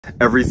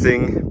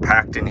everything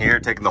packed in here,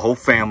 taking the whole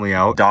family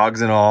out,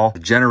 dogs and all, the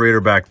generator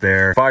back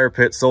there, fire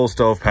pit, soul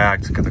stove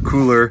packed, got the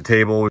cooler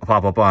table,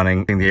 pop up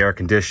awning, the air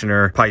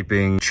conditioner,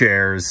 piping,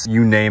 chairs,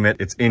 you name it,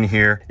 it's in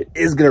here. It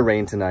is gonna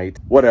rain tonight.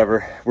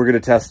 Whatever, we're gonna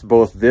test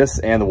both this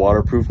and the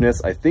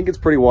waterproofness. I think it's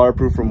pretty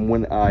waterproof from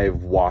when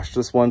I've washed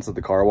this once at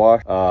the car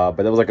wash, but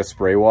that was like a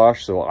spray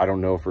wash, so I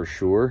don't know for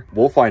sure.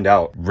 We'll find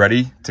out.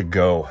 Ready to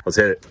go. Let's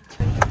hit it.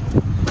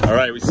 All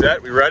right, we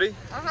set? We ready?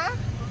 Uh-huh,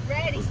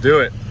 ready. Let's do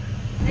it.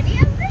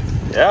 Video of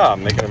this? Yeah,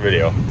 I'm making a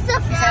video.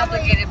 It's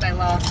obligated by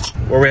law.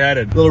 Where we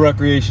headed? Little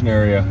recreation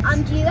area.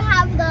 Do you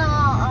have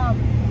the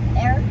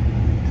air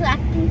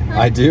collecting pipe?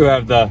 I do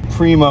have the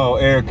Primo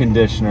air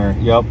conditioner.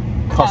 Yep,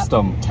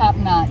 custom. Top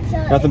notch.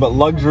 So Nothing but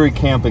luxury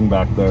camping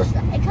back there.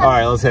 All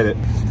right, let's hit it.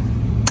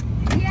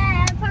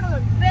 Yeah, I put on a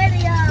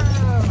video.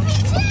 Me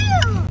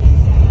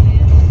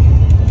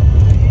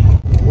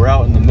too. We're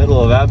out in the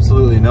middle of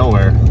absolutely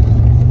nowhere,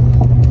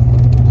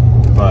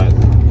 but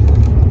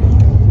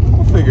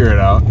we'll figure it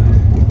out.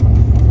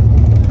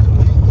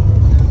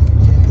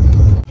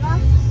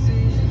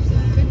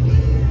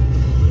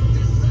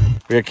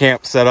 We got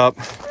camp set up.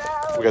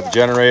 We got the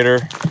generator,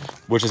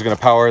 which is gonna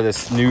power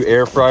this new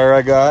air fryer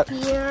I got.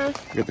 Here.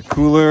 We got the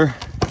cooler.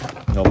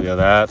 No, we got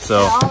that. So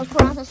All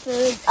processed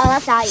food. Oh,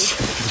 that's how you.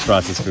 just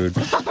processed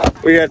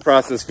food. We had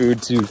processed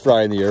food to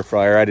fry in the air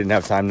fryer. I didn't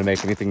have time to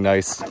make anything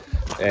nice,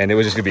 and it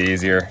was just gonna be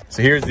easier.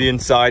 So here's the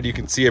inside. You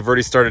can see I've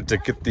already started to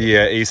get the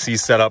AC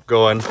set up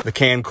going. The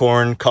canned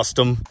corn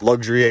custom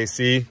luxury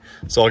AC.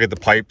 So I'll get the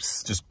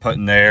pipes just put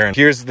in there. And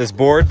here's this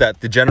board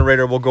that the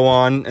generator will go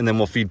on, and then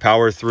we'll feed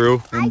power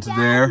through into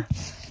there.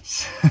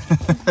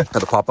 Got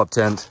the pop-up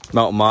tent.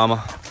 Mountain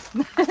Mama.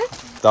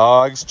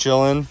 Dogs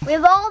chilling. We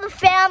have all the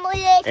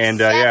family And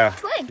yeah,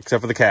 Twig.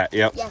 except for the cat.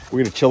 Yep. Yeah. We're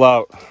gonna chill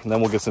out, and then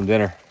we'll get some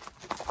dinner.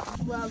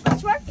 Well,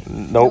 this work?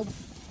 Nope.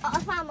 Oh, I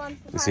found one.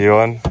 You see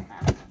one?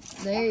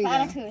 There you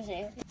Found a go.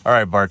 koozie. All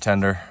right,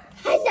 bartender.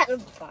 I'm not a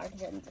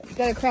bartender. You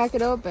gotta crack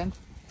it open.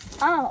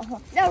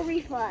 Oh, no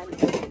refund.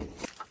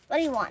 What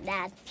do you want,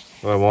 Dad?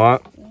 What I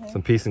want?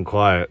 Some peace and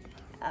quiet.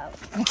 Oh.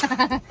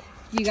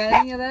 You got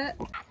any of that?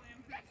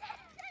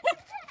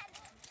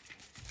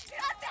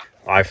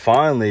 I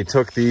finally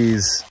took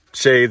these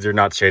shades, or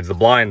not shades, the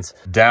blinds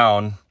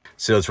down.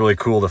 So it's really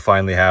cool to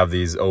finally have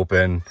these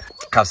open.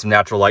 Have some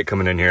natural light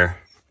coming in here.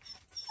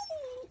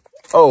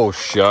 Oh,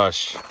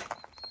 shush.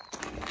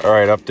 All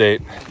right,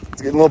 update.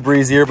 It's getting a little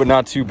breezier, but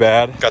not too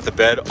bad. Got the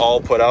bed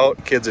all put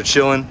out. Kids are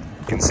chilling.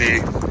 You can see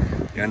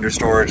the under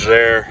storage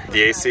there.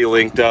 The AC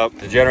linked up.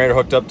 The generator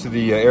hooked up to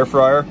the air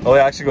fryer. Oh,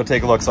 yeah, actually go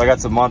take a look. So I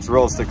got some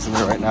mozzarella sticks in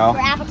there right now. For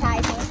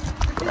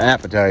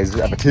appetizers.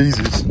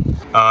 Appetizers.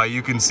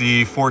 You can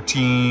see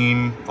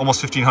 14,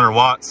 almost 1500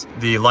 watts.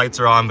 The lights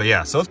are on, but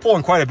yeah, so it's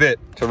pulling quite a bit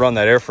to run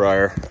that air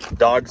fryer.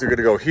 Dogs are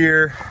gonna go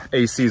here.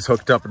 AC's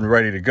hooked up and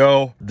ready to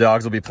go. The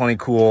dogs will be plenty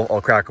cool.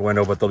 I'll crack a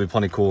window, but they'll be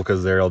plenty cool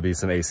because there'll be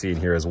some AC in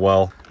here as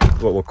well.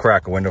 But we'll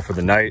crack a window for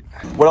the night.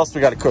 What else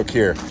we got to cook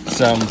here?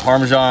 Some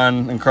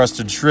Parmesan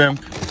encrusted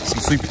shrimp, some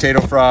sweet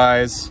potato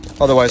fries.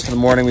 Otherwise, for the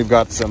morning, we've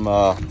got some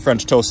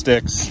French toast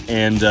sticks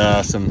and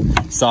some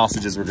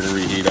sausages we're gonna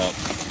reheat up.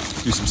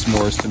 Do some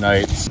s'mores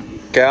tonight.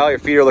 Cal, your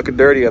feet are looking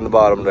dirty on the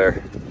bottom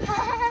there.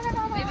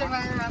 They've been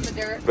running around the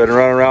dirt. Been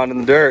running around in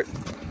the dirt.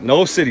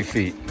 No city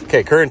feet.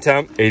 Okay, current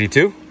temp,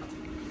 82.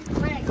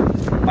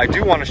 I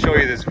do want to show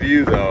you this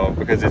view though,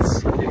 because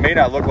it may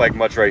not look like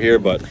much right here,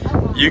 but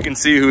you can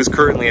see who's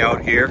currently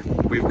out here.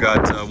 We've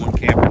got one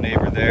camper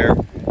neighbor there.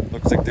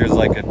 Looks like there's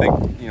like a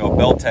big,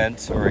 bell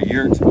tent or a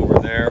yurt over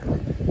there.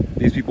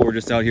 These people were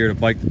just out here to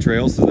bike the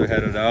trail, so they're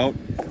headed out.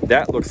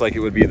 That looks like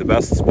it would be the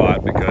best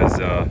spot because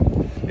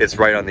it's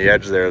right on the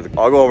edge there.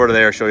 I'll go over to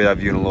there, show you that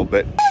view in a little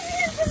bit.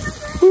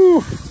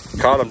 Whew.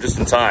 Caught them just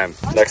in time.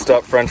 Next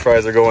up, French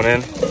fries are going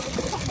in. There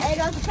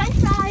goes the French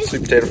fries.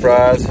 Sweet potato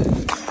fries.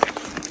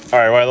 All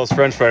right, while those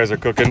French fries are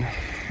cooking.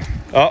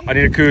 Oh, I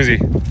need a koozie.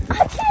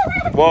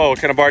 Whoa, what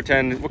kind of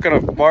bartend? What kind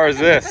of bar is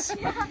this?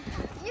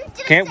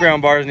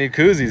 Campground bars need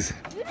koozies.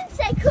 You didn't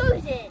say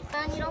koozie.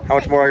 How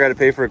much more I got to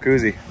pay for a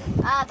koozie?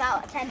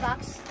 About $10.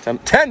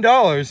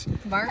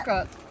 $10?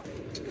 Markup.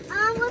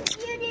 What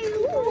beer do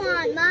you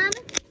want, Mom?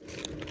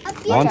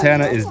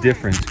 Montana is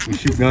different. We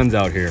shoot guns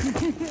out here.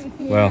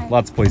 Well,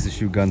 lots of places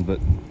shoot guns, but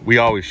we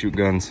always shoot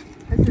guns.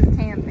 This is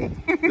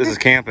camping. This is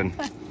camping.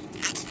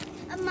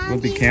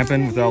 Won't be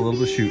camping without a little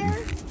bit of shooting.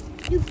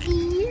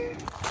 Beer?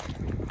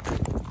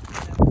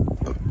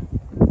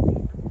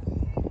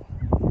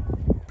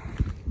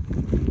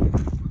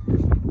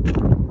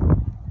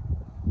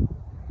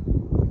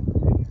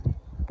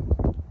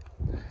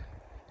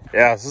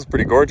 Yeah, this is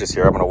pretty gorgeous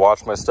here. I'm gonna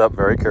watch my step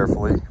very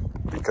carefully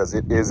because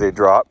it is a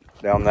drop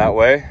down that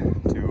way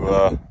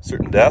to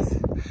certain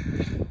death.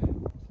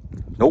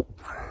 Nope.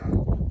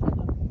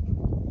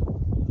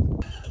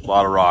 A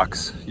lot of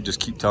rocks. You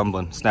just keep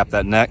tumbling. Snap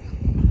that neck.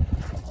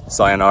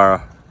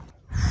 Sayonara.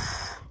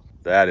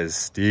 That is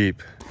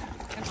steep.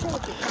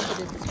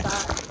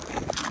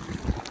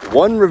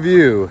 One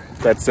review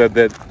that said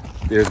that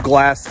there's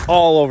glass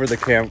all over the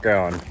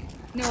campground.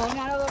 No,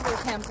 not all over the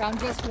campground. Found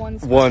just one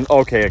spot. One,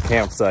 okay, a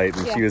campsite.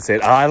 And she was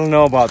saying, I don't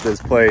know about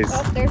this place.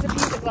 Oh, there's a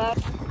piece of glass.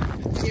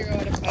 0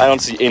 out of 5. I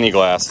don't see any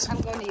glass. I'm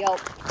going to Yelp.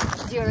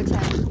 0 to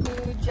 10.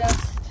 You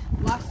just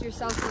lost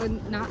yourself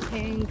with not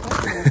paying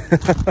customers.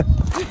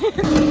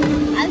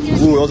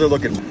 Ooh, those are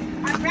looking.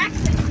 Our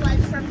breakfast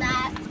was from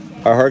that.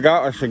 I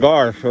got a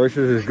cigar, so this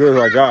is as good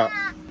as I got.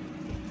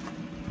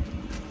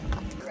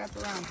 Wrap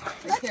around.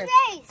 Right Look here. at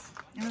these.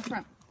 In the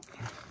front.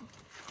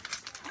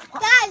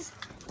 Guys.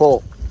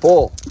 Pull,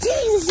 pull.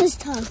 Jesus, this is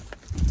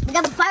tough. We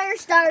got the fire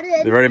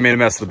started. They've already made a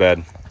mess of the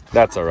bed.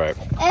 That's all right.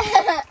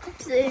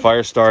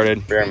 Fire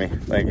started. Bear me.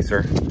 Thank you,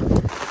 sir.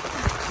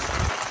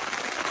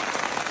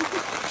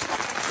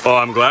 Oh,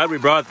 I'm glad we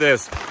brought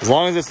this. As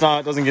long as it's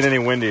not, doesn't get any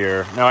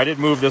windier. Now, I did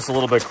move this a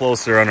little bit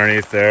closer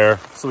underneath there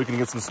so we can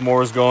get some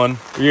s'mores going.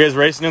 Are you guys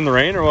racing in the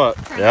rain or what?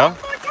 Yeah?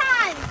 One more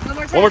time. One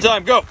more time. One more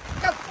time, go.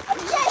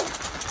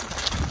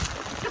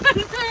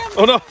 Okay.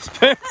 Oh no,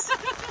 Spence.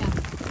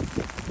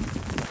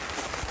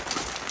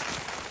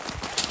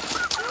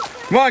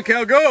 Come on,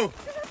 Cal, go.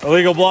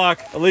 Illegal block,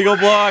 illegal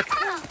block.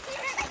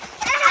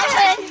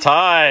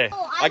 Tie.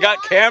 I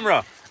got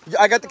camera.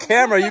 I got the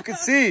camera, you can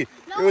see.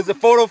 It was a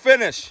photo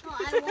finish.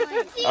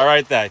 All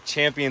right, that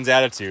champion's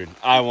attitude.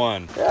 I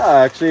won. Yeah,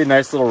 actually,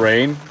 nice little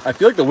rain. I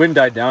feel like the wind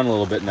died down a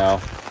little bit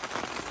now.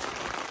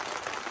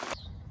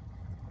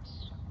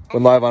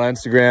 Went live on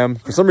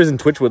Instagram. For some reason,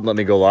 Twitch wouldn't let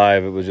me go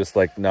live. It was just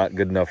like not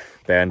good enough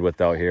bandwidth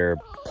out here.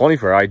 Plenty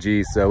for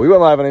IG. So we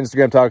went live on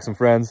Instagram, talked to some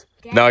friends.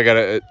 Now I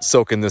gotta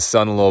soak in this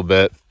sun a little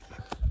bit.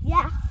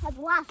 Yeah, that's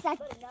the last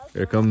second.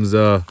 There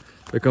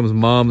comes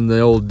Mom and the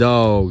old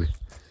dog.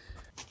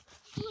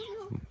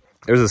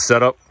 There's a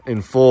setup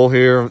in full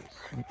here.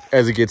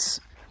 As it gets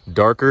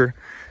darker,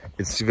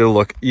 it's gonna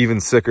look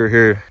even sicker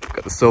here.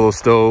 Got the solo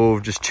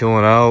stove just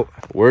chilling out.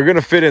 We're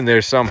gonna fit in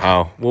there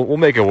somehow. We'll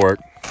make it work.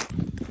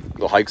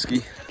 Little hike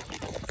ski.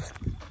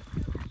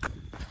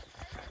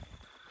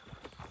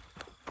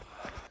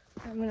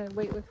 I'm going to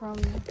wait with Ron.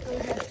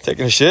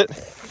 Taking a shit?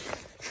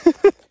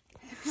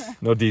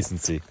 No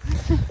decency.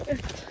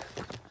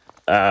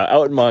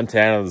 Out in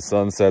Montana, the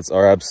sunsets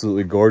are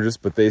absolutely gorgeous,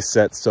 but they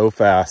set so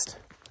fast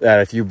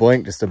that if you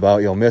blink just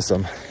about, you'll miss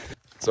them.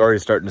 It's already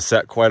starting to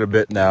set quite a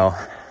bit now.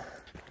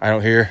 I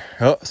don't hear,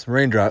 oh, some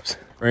raindrops.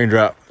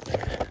 Raindrop,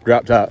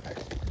 drop top.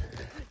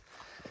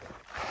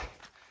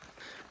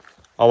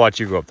 I'll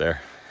watch you go up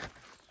there.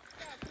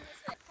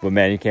 But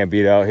man, you can't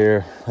beat out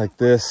here like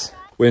this.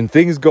 When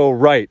things go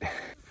right.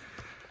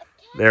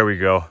 There we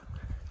go.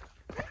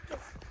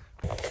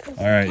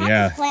 All right,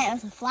 yeah.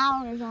 Plant with the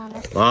flowers on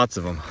it. Lots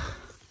of them.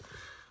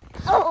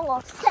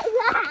 Oh, say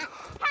that.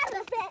 Have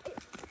a bit.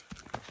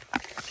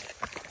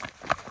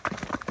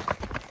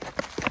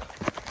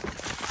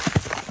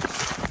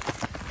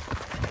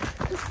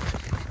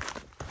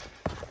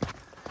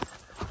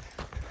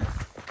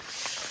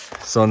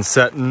 Sun's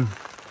setting.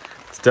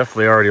 It's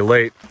definitely already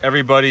late.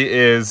 Everybody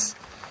is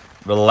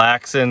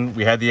relaxing.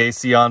 We had the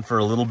AC on for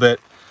a little bit.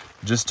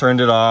 Just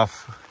turned it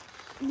off.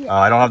 Yeah.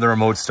 I don't have the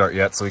remote start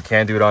yet, so we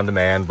can't do it on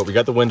demand, but we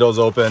got the windows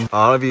open. I don't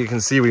know if you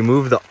can see, we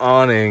moved the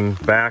awning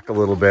back a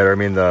little bit. I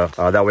mean,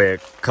 that way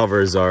it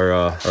covers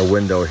our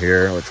window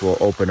here, which will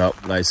open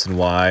up nice and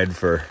wide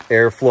for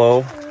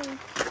airflow.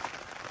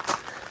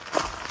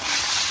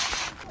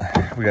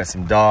 We got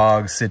some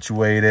dogs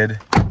situated.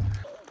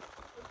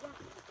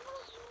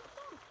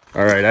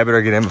 All right, I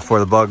better get in before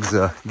the bugs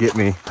get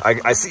me.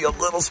 I see a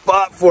little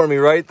spot for me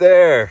right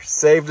there.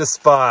 Saved a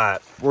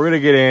spot. We're gonna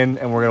get in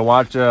and we're gonna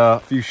watch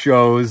a few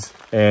shows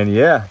and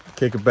yeah,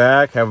 kick it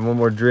back, have one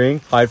more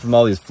drink, hide from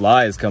all these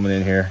flies coming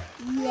in here.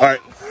 Yeah. All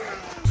right.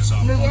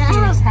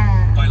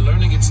 Yeah. By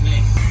learning its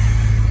name.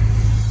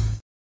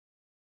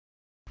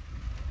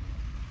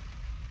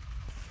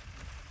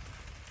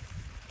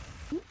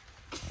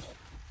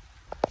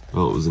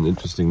 Well, it was an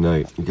interesting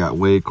night. It got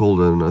way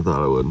colder than I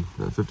thought it would.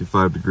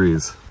 55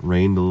 degrees.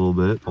 Rained a little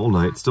bit all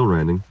night, still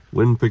raining.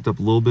 Wind picked up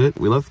a little bit.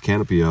 We left the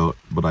canopy out,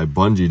 but I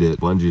bungeed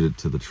it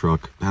to the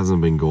truck. It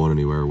hasn't been going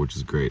anywhere, which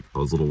is great. I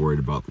was a little worried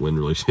about the wind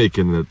really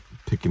shaking it,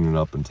 picking it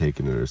up and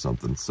taking it or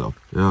something. So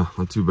yeah,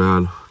 not too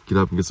bad. Get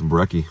up and get some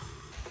brekkie.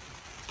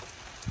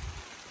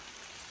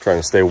 Trying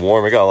to stay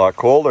warm. It got a lot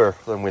colder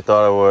than we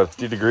thought it would.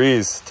 50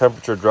 degrees.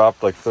 Temperature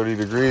dropped like 30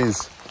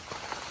 degrees.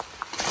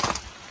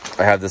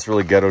 I have this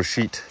really ghetto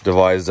sheet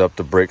devised up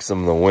to break some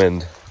of the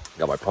wind.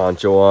 Got my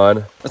poncho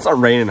on. It's not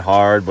raining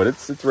hard, but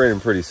it's raining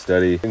pretty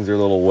steady. Things are a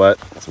little wet.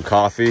 Some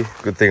coffee.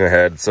 Good thing I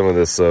had some of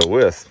this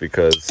with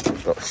because,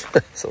 oh,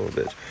 son of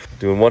a bitch.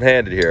 Doing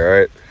one-handed here, all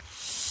right?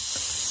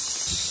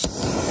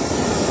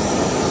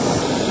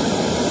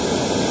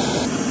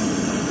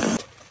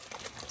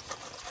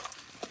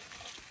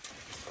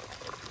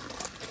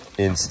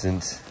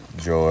 Instant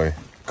joy.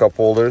 Cup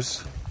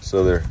holders,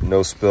 so they're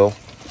no spill.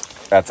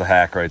 That's a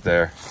hack right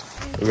there.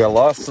 We got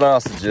lost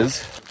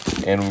sausages,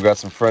 and we've got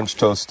some French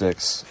toast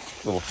sticks.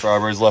 Little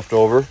strawberries left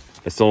over.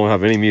 I still don't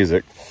have any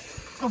music.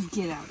 Oh,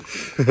 get out.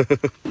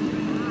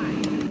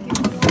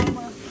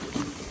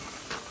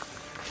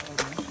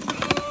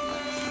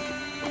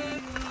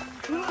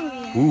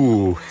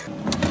 Ooh.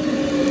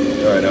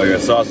 All Right now we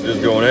got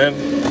sausages going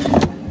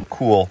in.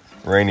 Cool,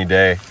 rainy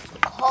day.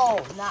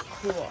 Cold, not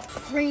cool.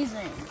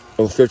 Freezing.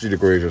 Oh, 50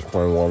 degrees, just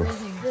plain warm.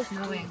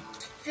 Snowing.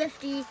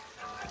 50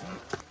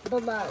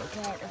 below.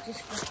 Okay, it's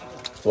just 50.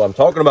 That's what I'm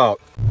talking about.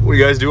 What are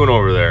you guys doing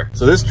over there?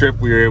 So this trip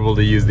we were able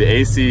to use the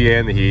AC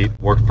and the heat.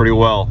 Worked pretty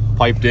well.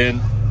 Piped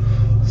in.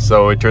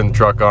 So we turned the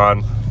truck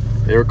on.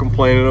 They were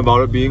complaining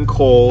about it being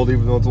cold,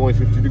 even though it's only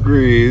 50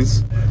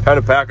 degrees. Time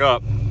to pack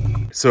up.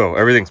 So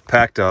everything's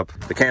packed up.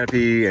 The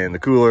canopy and the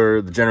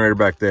cooler, the generator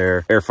back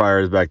there, air fryer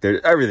is back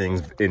there.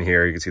 Everything's in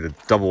here. You can see the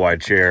double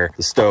wide chair,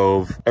 the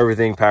stove,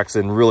 everything packs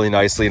in really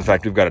nicely. In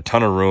fact, we've got a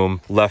ton of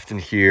room left in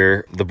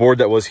here. The board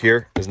that was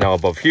here is now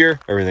above here.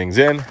 Everything's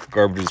in,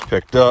 garbage is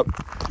picked up.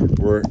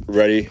 We're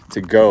ready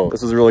to go.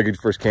 This was a really good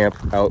first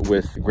camp out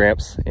with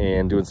Gramps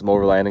and doing some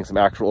overlanding, some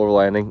actual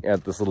overlanding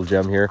at this little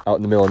gem here out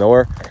in the middle of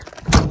nowhere.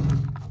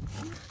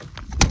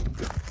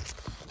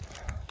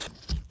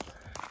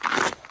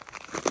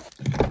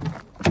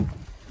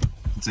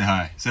 Say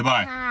hi. Say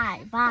bye. Bye.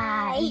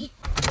 Bye.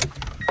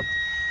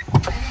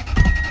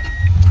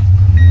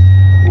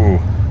 Ooh.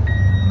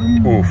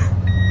 Oof.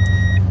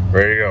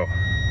 Ready to go.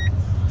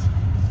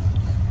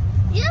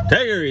 Yep.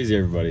 Take her easy,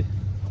 everybody.